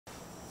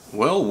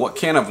Well, what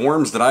can of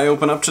worms did I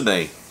open up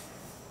today?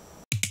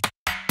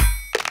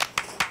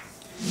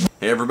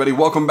 Hey everybody,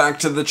 welcome back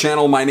to the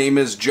channel. My name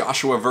is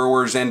Joshua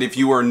Verwers, and if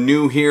you are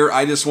new here,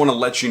 I just want to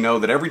let you know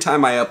that every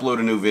time I upload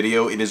a new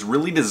video, it is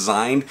really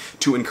designed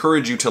to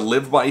encourage you to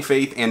live by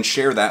faith and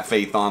share that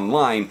faith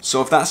online.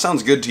 So if that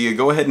sounds good to you,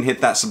 go ahead and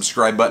hit that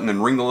subscribe button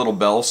and ring the little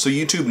bell so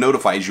YouTube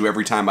notifies you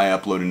every time I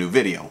upload a new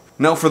video.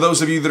 Now, for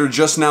those of you that are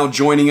just now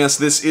joining us,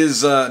 this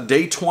is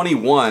day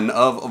 21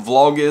 of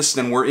VLOGust,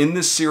 and we're in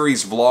this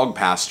series, Vlog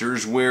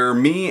Pastors, where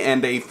me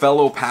and a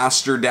fellow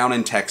pastor down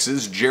in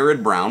Texas,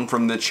 Jared Brown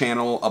from the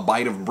channel A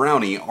Bite of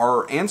Brownie,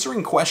 are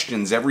answering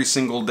questions every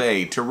single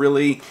day to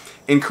really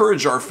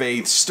encourage our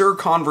faith, stir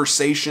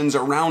conversations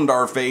around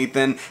our faith,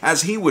 and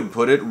as he would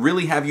put it,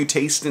 really have you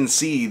taste and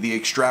see the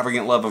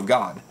extravagant love of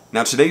God.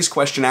 Now, today's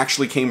question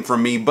actually came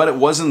from me, but it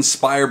was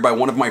inspired by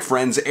one of my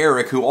friends,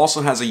 Eric, who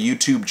also has a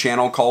YouTube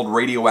channel called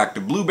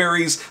Radioactive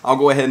Blueberries. I'll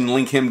go ahead and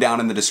link him down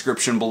in the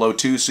description below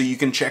too, so you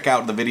can check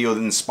out the video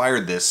that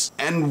inspired this.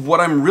 And what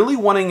I'm really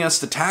wanting us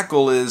to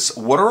tackle is,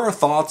 what are our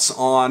thoughts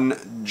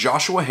on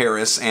Joshua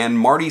Harris and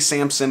Marty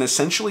Sampson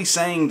essentially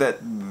saying that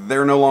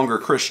they're no longer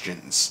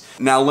Christians?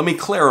 Now, let me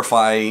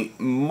clarify,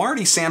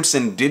 Marty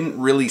Sampson didn't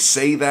really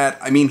say that.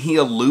 I mean, he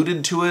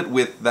alluded to it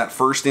with that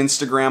first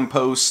Instagram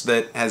post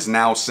that has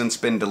now since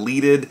been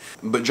deleted,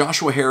 but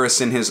Joshua Harris,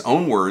 in his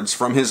own words,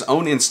 from his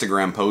own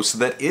Instagram post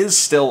that is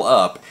still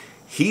up,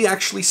 he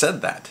actually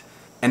said that.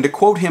 And to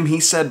quote him,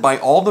 he said, "By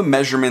all the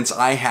measurements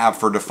I have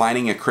for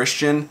defining a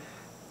Christian,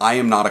 I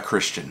am not a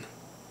Christian."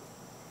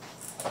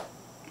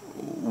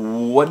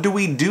 What do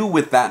we do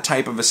with that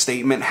type of a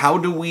statement? How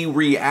do we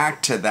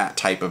react to that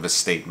type of a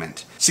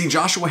statement? See,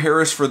 Joshua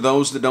Harris, for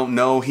those that don't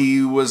know,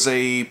 he was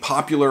a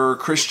popular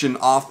Christian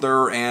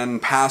author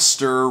and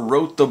pastor,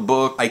 wrote the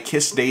book, I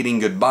Kissed Dating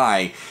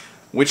Goodbye,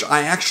 which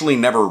I actually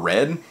never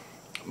read,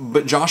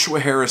 but Joshua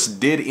Harris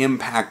did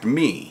impact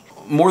me.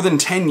 More than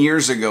 10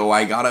 years ago,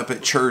 I got up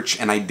at church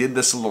and I did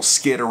this little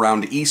skit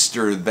around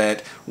Easter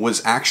that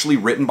was actually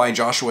written by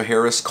Joshua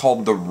Harris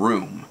called The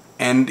Room.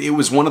 And it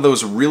was one of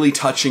those really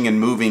touching and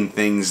moving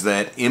things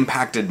that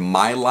impacted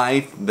my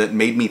life, that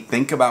made me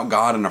think about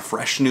God in a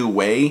fresh new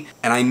way.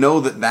 And I know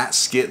that that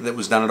skit that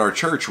was done at our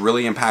church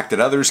really impacted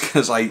others,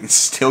 because I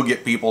still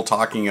get people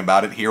talking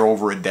about it here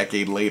over a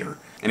decade later.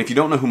 And if you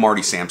don't know who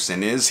Marty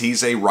Sampson is,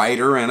 he's a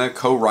writer and a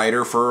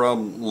co-writer for a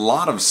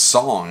lot of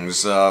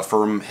songs,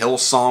 from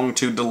Hillsong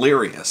to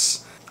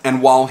Delirious.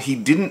 And while he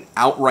didn't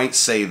outright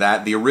say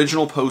that, the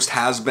original post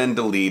has been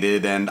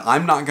deleted, and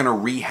I'm not going to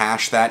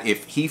rehash that.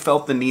 If he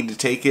felt the need to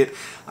take it,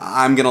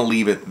 I'm going to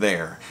leave it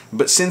there.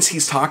 But since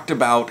he's talked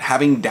about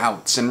having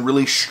doubts and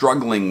really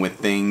struggling with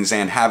things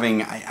and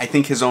having, I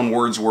think his own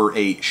words were,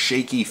 a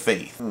shaky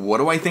faith, what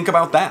do I think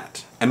about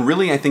that? And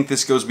really, I think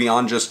this goes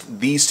beyond just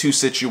these two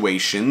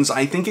situations.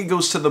 I think it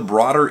goes to the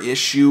broader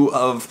issue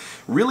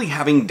of really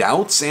having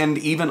doubts and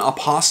even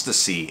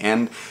apostasy.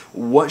 And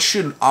what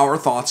should our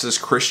thoughts as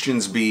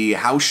Christians be?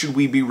 How should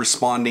we be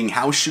responding?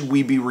 How should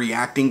we be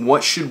reacting?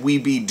 What should we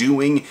be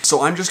doing?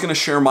 So I'm just going to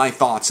share my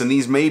thoughts, and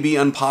these may be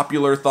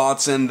unpopular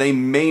thoughts, and they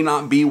may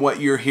not be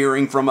what you're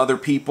hearing from other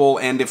people,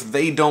 and if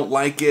they don't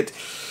like it,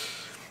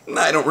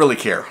 I don't really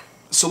care.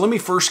 So let me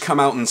first come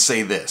out and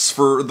say this.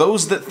 For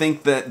those that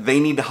think that they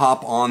need to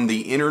hop on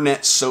the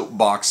internet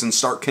soapbox and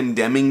start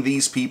condemning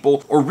these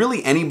people, or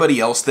really anybody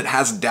else that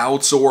has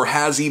doubts or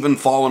has even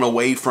fallen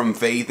away from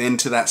faith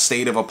into that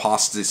state of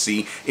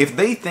apostasy, if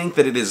they think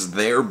that it is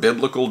their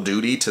biblical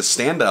duty to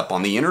stand up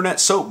on the internet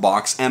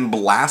soapbox and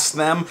blast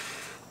them,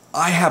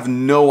 I have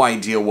no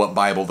idea what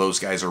Bible those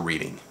guys are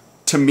reading.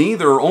 To me,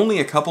 there are only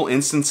a couple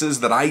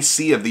instances that I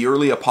see of the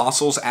early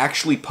apostles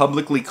actually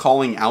publicly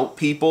calling out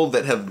people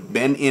that have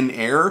been in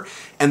error,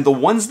 and the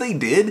ones they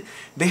did,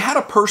 they had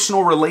a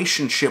personal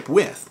relationship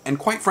with. And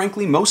quite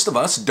frankly, most of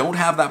us don't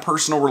have that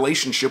personal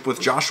relationship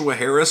with Joshua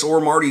Harris or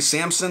Marty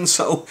Sampson,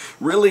 so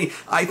really,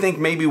 I think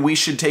maybe we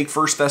should take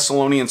 1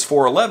 Thessalonians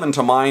 4:11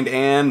 to mind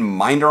and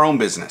mind our own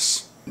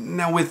business.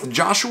 Now, with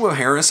Joshua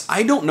Harris,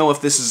 I don't know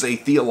if this is a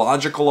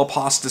theological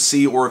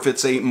apostasy or if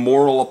it's a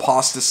moral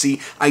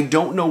apostasy. I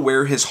don't know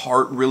where his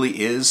heart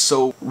really is,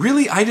 so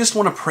really I just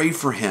want to pray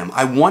for him.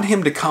 I want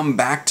him to come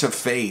back to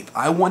faith.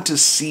 I want to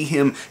see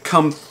him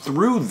come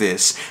through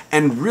this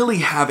and really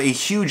have a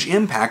huge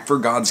impact for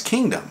God's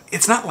kingdom.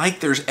 It's not like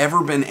there's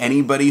ever been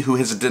anybody who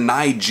has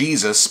denied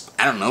Jesus,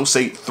 I don't know,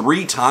 say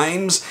 3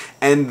 times,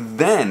 and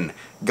then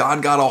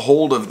God got a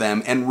hold of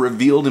them and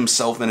revealed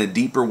himself in a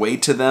deeper way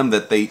to them,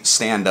 that they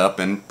stand up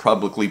and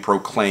publicly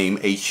proclaim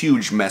a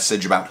huge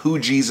message about who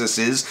Jesus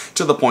is,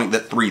 to the point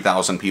that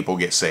 3,000 people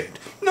get saved.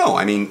 No,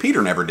 I mean,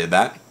 Peter never did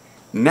that.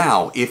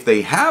 Now, if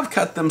they have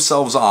cut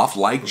themselves off,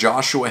 like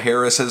Joshua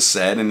Harris has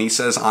said, and he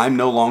says, I'm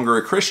no longer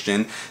a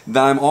Christian,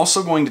 then I'm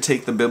also going to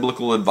take the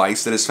biblical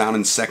advice that is found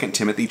in 2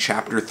 Timothy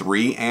chapter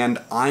 3, and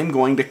I'm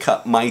going to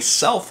cut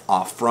myself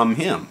off from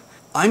him.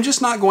 I'm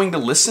just not going to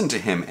listen to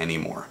him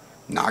anymore.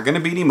 Not going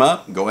to beat him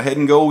up. Go ahead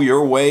and go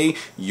your way.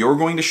 You're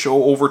going to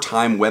show over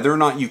time whether or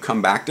not you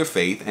come back to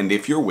faith and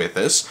if you're with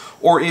us,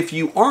 or if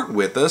you aren't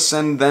with us,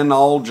 and then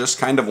I'll just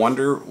kind of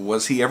wonder,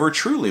 was he ever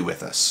truly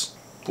with us?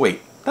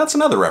 Wait, that's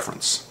another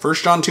reference. 1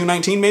 John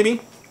 2:19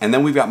 maybe? And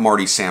then we've got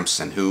Marty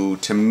Sampson, who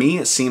to me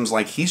it seems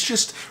like he's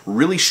just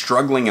really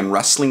struggling and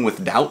wrestling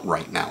with doubt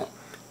right now.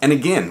 And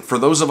again, for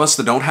those of us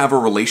that don't have a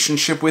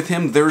relationship with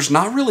him, there's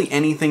not really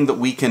anything that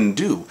we can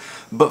do.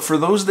 But for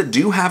those that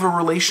do have a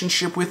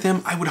relationship with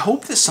him, I would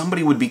hope that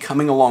somebody would be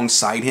coming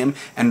alongside him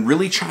and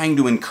really trying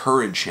to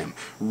encourage him,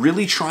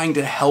 really trying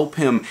to help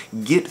him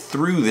get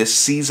through this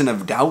season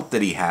of doubt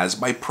that he has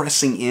by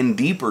pressing in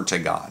deeper to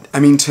God.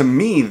 I mean, to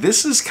me,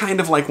 this is kind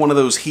of like one of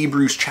those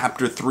Hebrews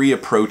chapter 3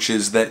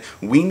 approaches that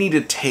we need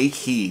to take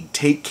heed,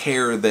 take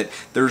care that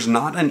there's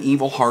not an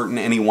evil heart in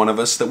any one of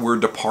us, that we're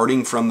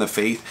departing from the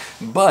faith.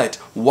 But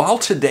while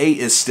today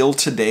is still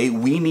today,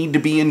 we need to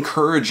be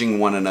encouraging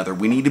one another.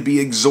 We need to be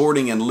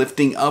exhorting and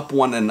lifting up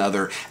one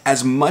another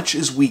as much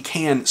as we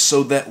can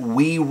so that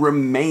we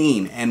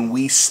remain and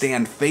we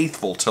stand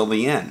faithful till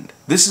the end.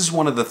 This is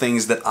one of the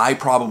things that I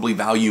probably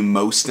value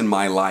most in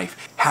my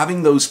life.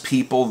 Having those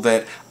people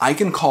that I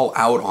can call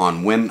out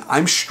on when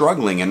I'm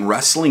struggling and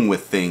wrestling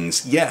with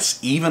things. Yes,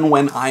 even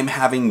when I'm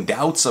having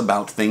doubts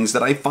about things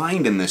that I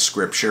find in this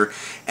scripture.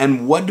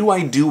 And what do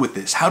I do with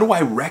this? How do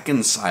I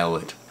reconcile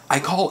it? I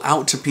call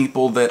out to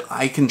people that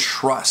I can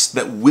trust,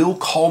 that will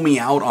call me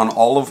out on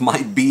all of my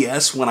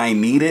BS when I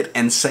need it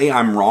and say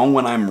I'm wrong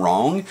when I'm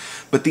wrong.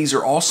 But these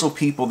are also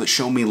people that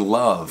show me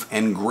love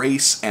and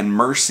grace and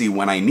mercy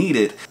when I need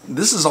it.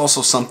 This is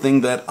also something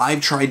that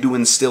I've tried to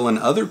instill in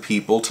other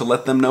people to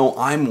let them know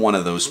I'm one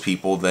of those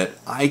people that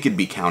I could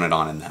be counted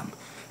on in them.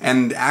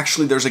 And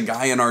actually there's a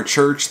guy in our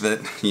church that,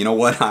 you know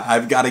what,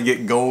 I've got to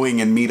get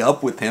going and meet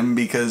up with him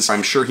because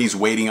I'm sure he's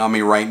waiting on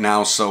me right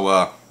now.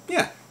 So,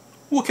 yeah.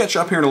 We'll catch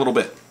up here in a little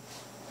bit.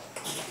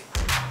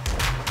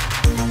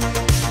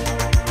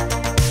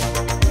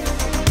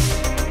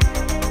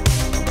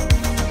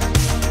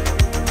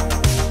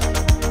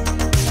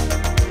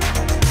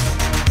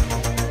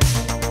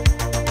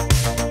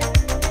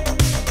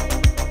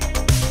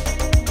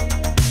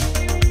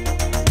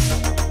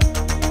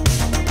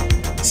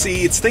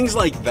 See, it's things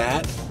like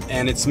that,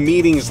 and it's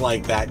meetings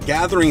like that,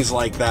 gatherings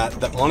like that,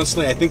 that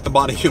honestly I think the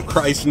body of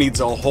Christ needs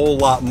a whole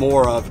lot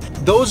more of.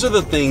 Those are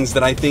the things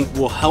that I think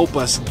will help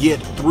us get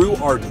through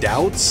our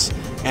doubts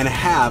and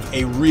have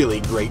a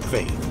really great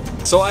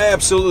faith. So I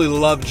absolutely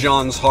love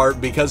John's heart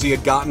because he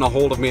had gotten a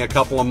hold of me a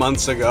couple of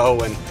months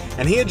ago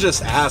and he had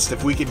just asked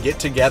if we could get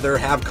together,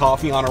 have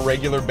coffee on a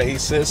regular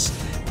basis,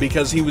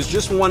 because he was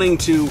just wanting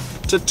to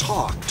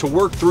talk, to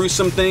work through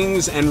some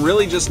things, and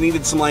really just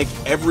needed some like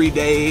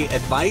everyday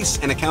advice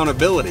and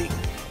accountability.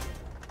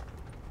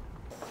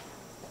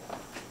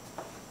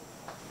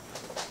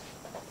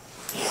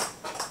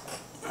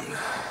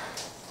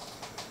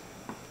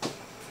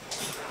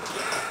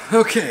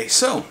 Okay,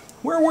 so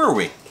where were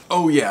we?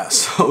 Oh yeah,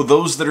 so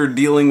those that are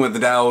dealing with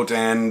doubt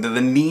and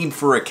the need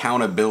for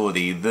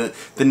accountability, the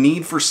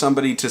need for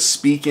somebody to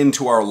speak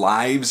into our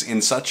lives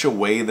in such a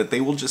way that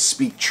they will just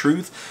speak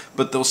truth,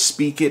 but they'll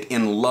speak it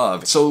in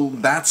love. So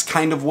that's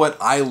kind of what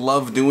I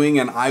love doing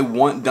and I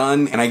want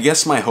done. And I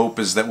guess my hope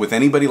is that with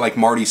anybody like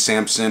Marty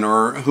Sampson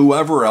or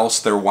whoever else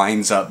there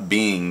winds up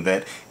being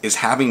that is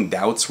having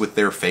doubts with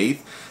their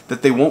faith,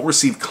 that they won't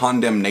receive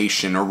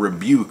condemnation or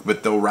rebuke,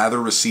 but they'll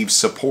rather receive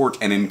support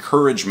and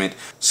encouragement.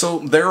 So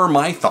there are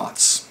my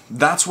thoughts.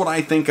 That's what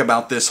I think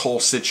about this whole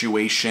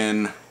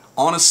situation.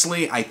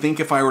 Honestly, I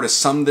think if I were to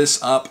sum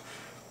this up,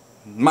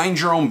 mind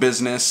your own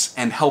business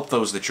and help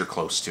those that you're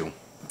close to.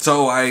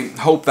 So I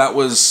hope that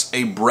was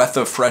a breath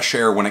of fresh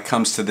air when it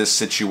comes to this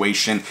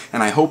situation,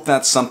 and I hope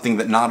that's something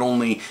that not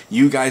only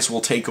you guys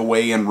will take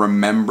away and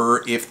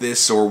remember if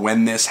this or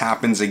when this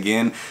happens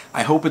again,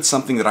 I hope it's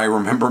something that I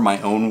remember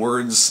my own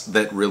words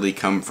that really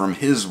come from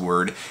His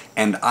Word,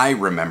 and I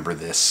remember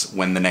this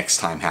when the next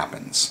time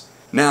happens.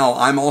 Now,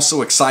 I'm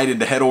also excited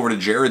to head over to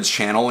Jared's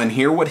channel and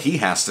hear what he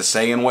has to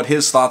say and what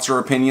his thoughts or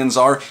opinions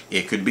are.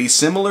 It could be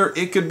similar,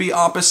 it could be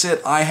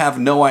opposite. I have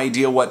no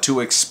idea what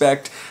to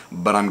expect,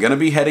 but I'm going to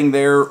be heading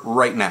there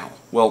right now.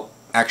 Well,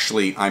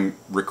 actually, I'm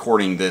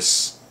recording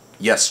this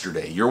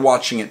yesterday. You're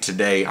watching it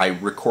today. I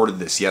recorded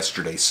this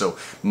yesterday. So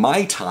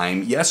my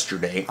time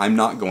yesterday, I'm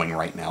not going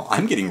right now.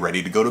 I'm getting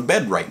ready to go to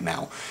bed right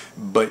now.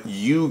 But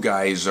you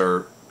guys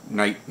are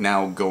right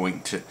now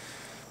going to...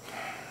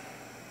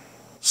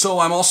 So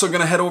I'm also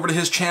going to head over to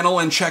his channel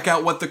and check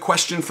out what the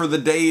question for the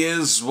day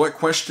is, what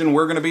question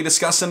we're going to be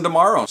discussing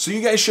tomorrow. So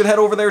you guys should head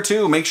over there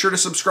too. Make sure to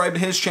subscribe to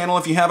his channel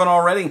if you haven't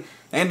already.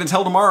 And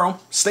until tomorrow,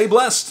 stay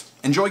blessed,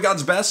 enjoy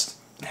God's best,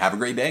 and have a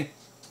great day.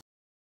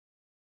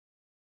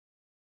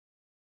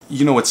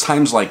 You know, it's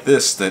times like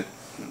this that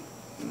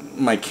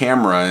my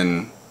camera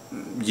and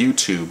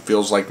YouTube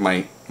feels like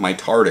my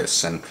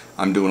TARDIS, and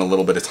I'm doing a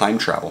little bit of time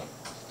travel.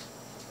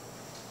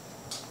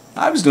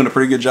 I was doing a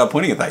pretty good job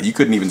pointing at that. You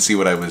couldn't even see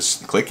what I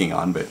was clicking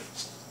on, but...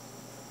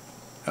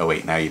 Oh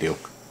wait, now you do.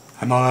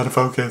 I'm all out of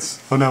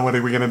focus. Oh no, what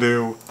are we gonna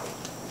do?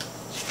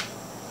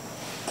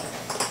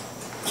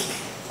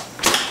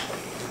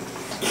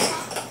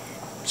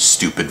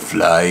 stupid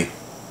fly.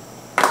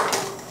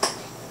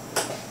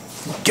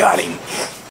 Got him.